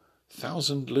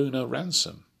 Thousand Lunar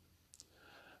Ransom.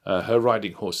 Her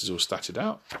riding horse is all statted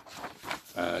out.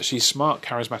 She's smart,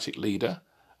 charismatic leader,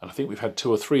 and I think we've had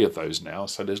 2 or 3 of those now,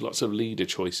 so there's lots of leader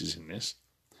choices in this.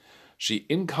 She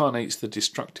incarnates the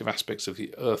destructive aspects of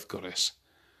the Earth Goddess.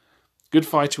 Good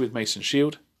fighter with mace and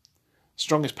shield.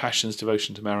 Strongest passions,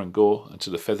 devotion to Marangor and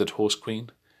to the Feathered Horse Queen.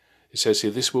 It says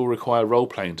here, this will require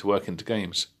role-playing to work into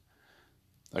games.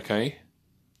 Okay.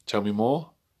 Tell me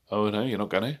more. Oh, no, you're not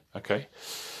going to? Okay.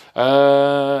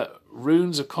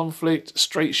 Runes of Conflict,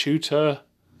 straight shooter.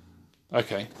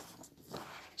 Okay.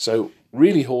 So,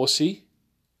 really horsey.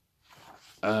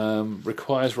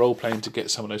 Requires role-playing to get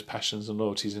some of those passions and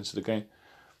loyalties into the game.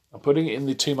 I'm putting it in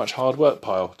the too much hard work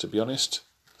pile, to be honest.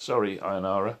 Sorry,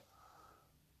 Ionara.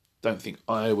 Don't think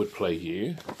I would play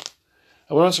you.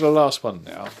 And we're on to the last one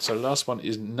now. So the last one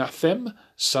is Nathem,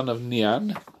 son of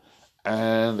Nian.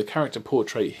 And the character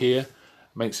portrait here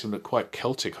makes him look quite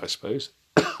Celtic, I suppose.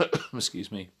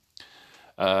 Excuse me.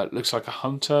 Looks like a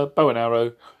hunter, bow and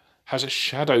arrow. Has a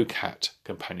shadow cat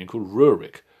companion called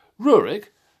Rurik. Rurik?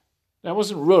 Now,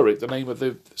 wasn't Rurik the name of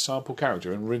the sample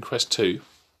character in RuneQuest 2?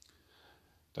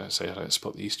 Don't say I don't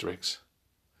spot the Easter eggs.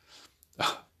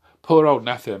 Poor old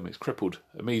Nathem is crippled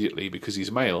immediately because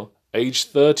he's male, aged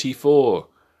 34.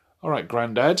 All right,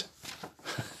 Grandad.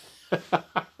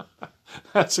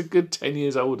 That's a good 10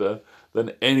 years older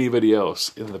than anybody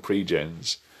else in the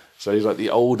pre-gens. So he's like the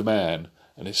old man,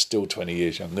 and is still 20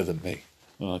 years younger than me.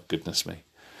 Oh, goodness me.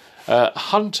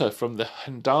 Hunter from the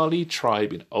Hendali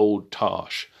tribe in Old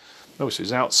Tarsh. Oh, so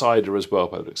he's an outsider as well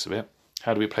by the looks of it.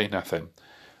 How do we play Nathem?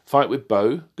 Fight with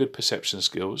bow, good perception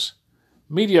skills.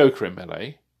 Mediocre in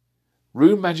melee.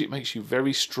 Rune magic makes you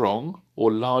very strong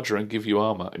or larger and give you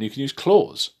armour, and you can use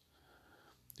claws.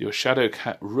 Your shadow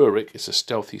cat Rurik is a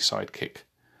stealthy sidekick.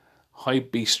 High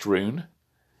beast rune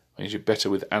makes you better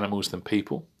with animals than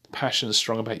people. Passion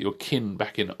strong about your kin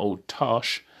back in Old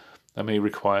Tarsh. That may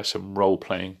require some role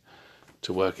playing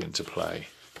to work into play.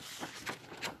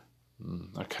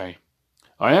 Okay.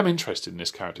 I am interested in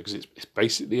this character because it's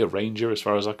basically a ranger as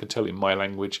far as I can tell in my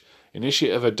language.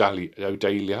 Initiate of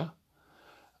Odalia.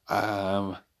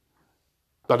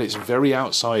 But it's very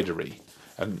outsidery.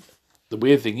 And the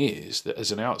weird thing is that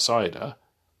as an outsider,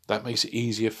 that makes it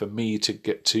easier for me to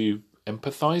get to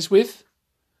empathise with.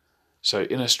 So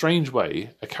in a strange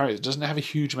way, a character that doesn't have a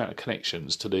huge amount of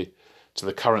connections to the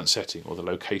current setting or the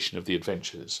location of the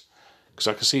adventures. Because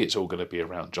I can see it's all going to be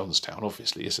around Johnstown,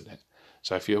 obviously, isn't it?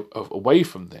 So if you're away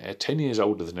from there, 10 years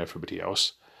older than everybody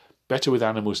else, better with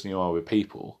animals than you are with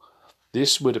people,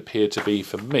 this would appear to be,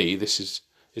 for me,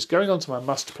 it's going on to my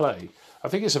must-play. I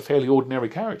think it's a fairly ordinary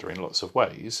character in lots of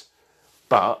ways,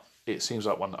 but it seems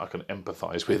like one that I can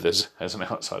empathise with as an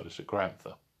outsider to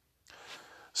Grantha.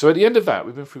 So at the end of that,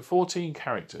 we've been through 14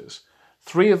 characters.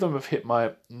 3 of them have hit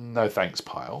my no thanks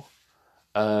pile.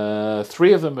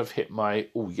 3 of them have hit my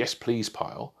oh yes please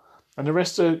pile. And the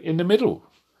rest are in the middle.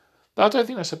 I don't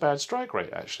think that's a bad strike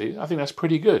rate, actually. I think that's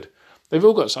pretty good. They've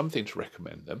all got something to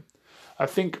recommend them. I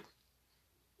think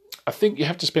you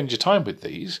have to spend your time with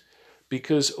these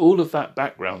because all of that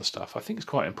background stuff I think is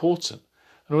quite important.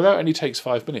 And although it only takes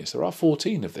 5 minutes, there are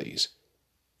 14 of these.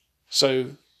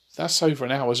 So that's over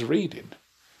an hour's reading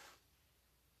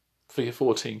for your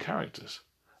 14 characters.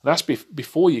 And that's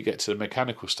before you get to the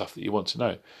mechanical stuff that you want to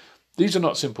know. These are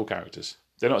not simple characters.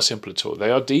 They're not simple at all. They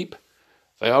are deep,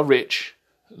 they are rich,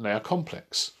 and they are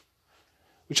complex.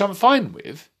 Which I'm fine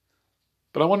with,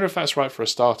 but I wonder if that's right for a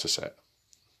starter set.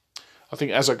 I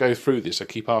think as I go through this, I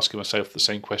keep asking myself the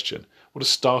same question. What does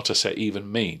starter set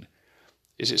even mean?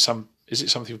 Is it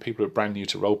something for people who are brand new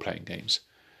to role-playing games?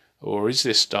 Or is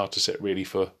this starter set really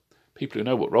for people who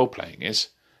know what role-playing is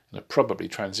and are probably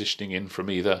transitioning in from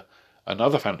either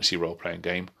another fantasy role-playing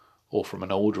game or from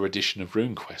an older edition of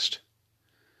RuneQuest?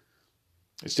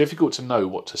 It's difficult to know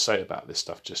what to say about this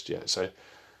stuff just yet, so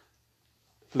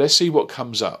let's see what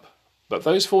comes up. But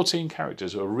those 14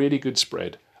 characters are a really good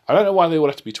spread. I don't know why they all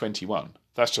have to be 21.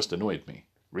 That's just annoyed me,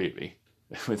 really.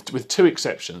 With 2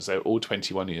 exceptions, they're all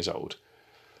 21 years old.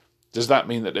 Does that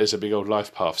mean that there's a big old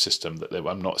life path system that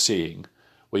I'm not seeing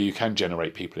where you can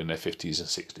generate people in their 50s and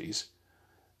 60s?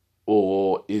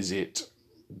 Or is it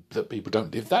that people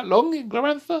don't live that long in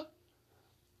Glorantha?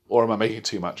 Or am I making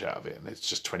too much out of it and it's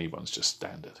just 21's just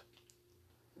standard?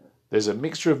 There's a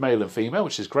mixture of male and female,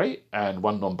 which is great, and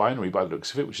 1 non-binary by the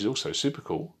looks of it, which is also super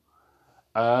cool.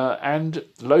 And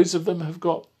loads of them have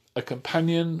got a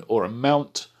companion or a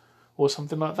mount or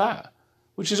something like that,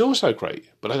 which is also great,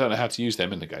 but I don't know how to use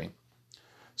them in the game.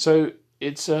 So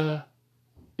it's a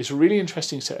really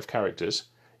interesting set of characters.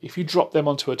 If you drop them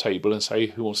onto a table and say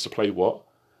who wants to play what,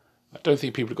 I don't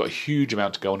think people have got a huge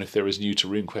amount to go on if they're as new to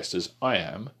RuneQuest as I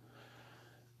am.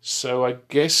 So I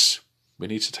guess we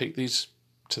need to take these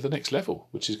to the next level,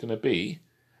 which is going to be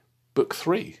Book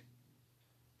 3.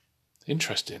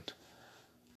 Interesting.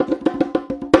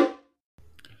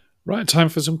 Right, time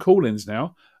for some call-ins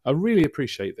now. I really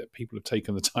appreciate that people have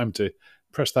taken the time to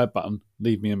press that button,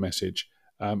 leave me a message.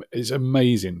 It's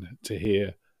amazing to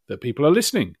hear that people are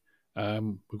listening.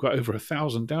 We've got over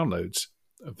 1,000 downloads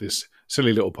of this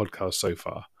silly little podcast so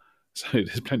far. So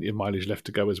there's plenty of mileage left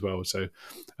to go as well. So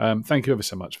thank you ever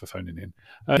so much for phoning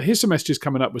in. Here's some messages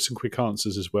coming up with some quick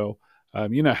answers as well.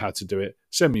 You know how to do it.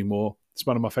 Send me more. It's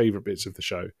one of my favourite bits of the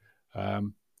show.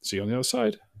 See you on the other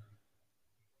side.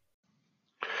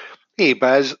 Hey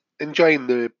Baz, enjoying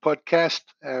the podcast.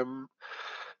 I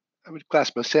would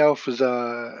class myself as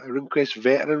a RuneQuest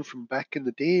veteran from back in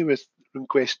the day with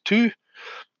RuneQuest 2.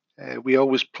 We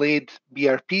always played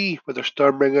BRP, whether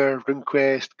Stormbringer,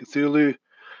 RuneQuest, Cthulhu.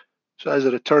 So as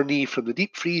a returnee from the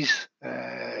Deep Freeze,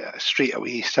 straight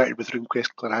away started with RuneQuest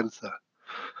Glorantha.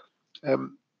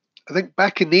 I think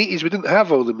back in the 80s we didn't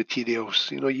have all the materials.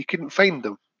 You couldn't find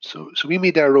them. So we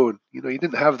made our own. You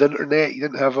didn't have the internet. You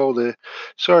didn't have all the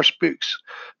source books.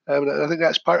 I think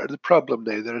that's part of the problem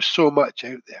now. There is so much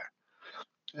out there.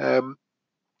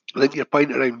 I think your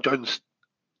point around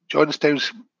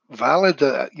Johnstown's valid.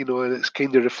 And it's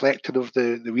kind of reflecting of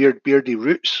the weird beardy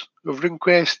roots of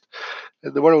RuneQuest,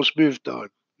 and the world's moved on.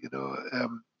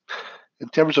 In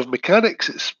terms of mechanics,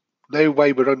 it's now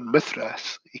why we're on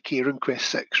Mithras, aka RuneQuest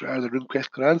 6, rather than RuneQuest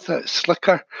Glorantha. It's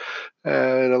slicker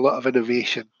and a lot of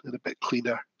innovation and a bit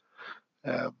cleaner.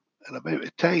 And I'm out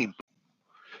of time.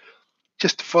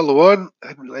 Just to follow on, I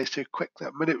didn't realise how quick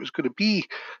that minute was going to be.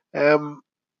 You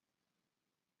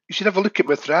should have a look at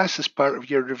Mithras as part of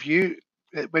your review.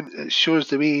 It shows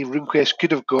the way RuneQuest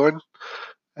could have gone.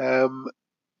 And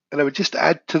I would just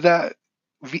add to that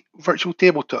virtual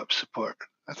tabletop support.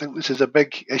 I think this is a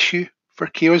big issue for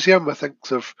Chaosium. I think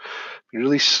they've been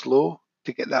really slow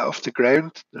to get that off the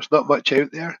ground. There's not much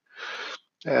out there.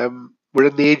 We're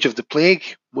in the age of the plague.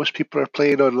 Most people are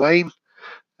playing online.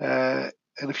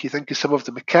 And if you think of some of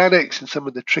the mechanics and some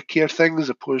of the trickier things,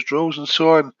 opposed roles and so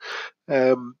on,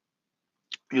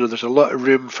 there's a lot of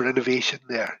room for innovation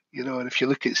there. And if you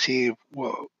look at, say,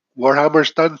 what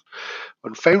Warhammer's done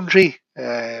on Foundry,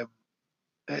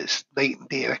 it's night and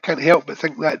day. And I can't help but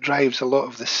think that drives a lot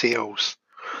of the sales.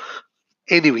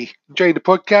 Anyway, enjoying the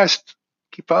podcast.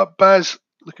 Keep up, Baz.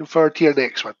 Looking forward to your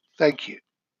next one. Thank you.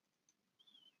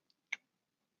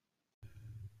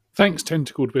 Thanks,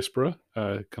 Tentacled Whisperer.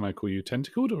 Can I call you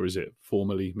Tentacled, or is it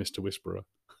formerly Mr. Whisperer?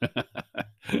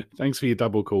 Thanks for your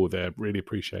double call there. Really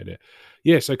appreciate it.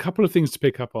 Yes, a couple of things to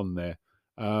pick up on there.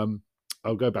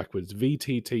 I'll go backwards.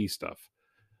 VTT stuff.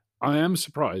 I am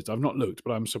surprised. I've not looked,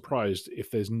 but I'm surprised if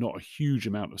there's not a huge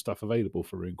amount of stuff available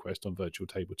for RuneQuest on virtual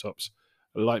tabletops.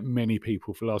 Like many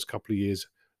people for the last couple of years,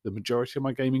 the majority of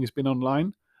my gaming has been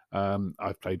online.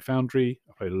 I've played Foundry.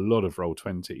 I've played a lot of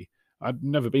Roll20. I've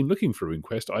never been looking for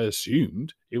RuneQuest. I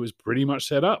assumed it was pretty much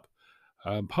set up.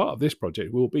 Part of this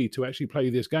project will be to actually play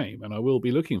this game, and I will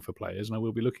be looking for players, and I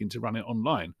will be looking to run it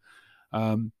online.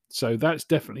 So that's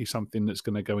definitely something that's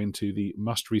going to go into the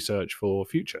must research for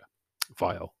future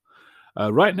file.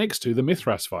 Right next to the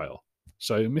Mithras file.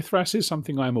 So Mithras is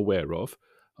something I'm aware of.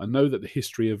 I know that the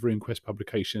history of RuneQuest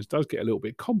publications does get a little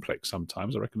bit complex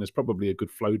sometimes. I reckon there's probably a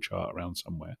good flowchart around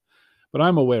somewhere. But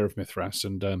I'm aware of Mithras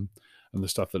and the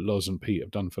stuff that Loz and Pete have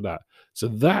done for that. So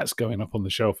that's going up on the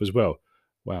shelf as well.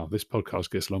 Wow, this podcast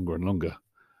gets longer and longer.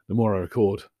 The more I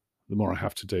record, the more I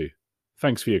have to do.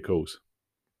 Thanks for your calls.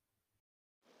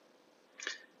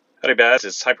 Howdy, Baz.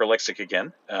 It's Hyperlexic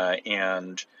again.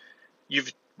 And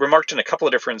you've remarked in a couple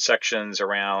of different sections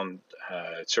around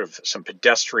sort of some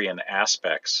pedestrian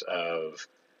aspects of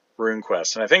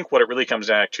RuneQuest. And I think what it really comes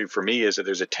down to for me is that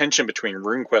there's a tension between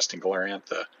RuneQuest and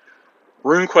Glorantha.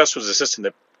 RuneQuest was a system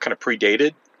that kind of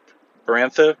predated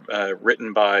Glorantha,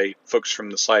 written by folks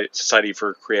from the Society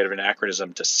for Creative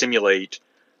Anachronism to simulate,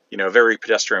 a very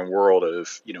pedestrian world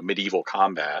of, medieval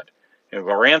combat. And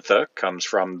Glorantha comes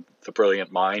from the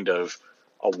brilliant mind of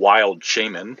a wild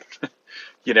shaman,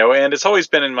 and it's always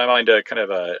been in my mind a kind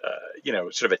of a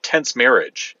sort of a tense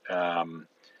marriage, of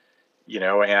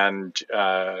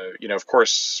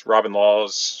course, Robin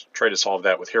Laws tried to solve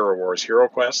that with Hero Wars, Hero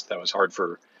Quest. That was hard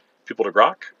for people to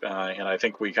grok, and I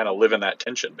think we kind of live in that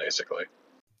tension, basically.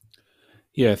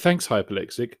 Yeah, thanks,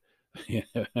 Hyperlexic. Yeah,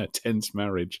 tense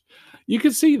marriage. You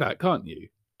can see that, can't you?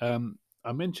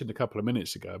 I mentioned a couple of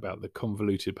minutes ago about the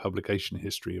convoluted publication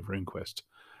history of RuneQuest,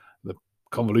 the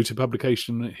convoluted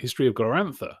publication history of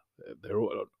Glorantha. They're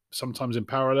all, sometimes in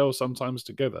parallel, sometimes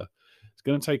together. it's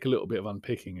going to take a little bit of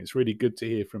unpicking. It's really good to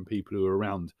hear from people who were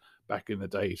around back in the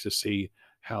day to see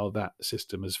how that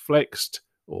system has flexed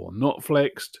or not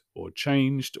flexed or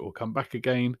changed or come back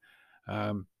again.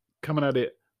 Coming at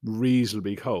it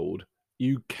reasonably cold,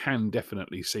 you can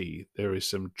definitely see there is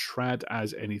some trad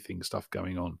as anything stuff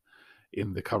going on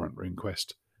in the current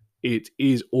RuneQuest. It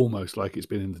is almost like it's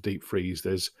been in the deep freeze.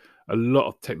 There's a lot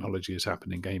of technology has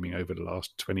happened in gaming over the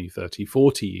last 20, 30,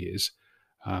 40 years,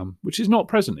 which is not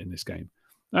present in this game.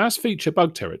 Now, that's feature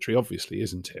bug territory, obviously,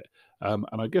 isn't it? And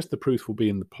I guess the proof will be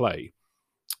in the play.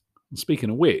 And speaking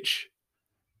of which,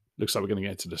 looks like we're going to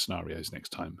get into the scenarios next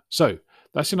time. So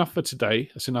that's enough for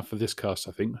today. That's enough for this cast,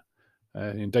 I think.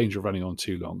 In danger of running on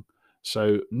too long.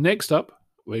 So next up,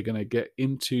 we're going to get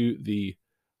into the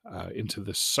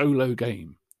solo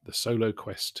game, the solo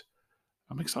quest.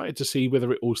 I'm excited to see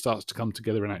whether it all starts to come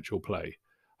together in actual play.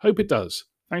 Hope it does.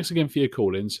 Thanks again for your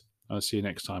call-ins. I'll see you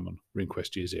next time on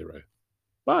RuneQuest Year Zero.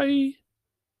 Bye!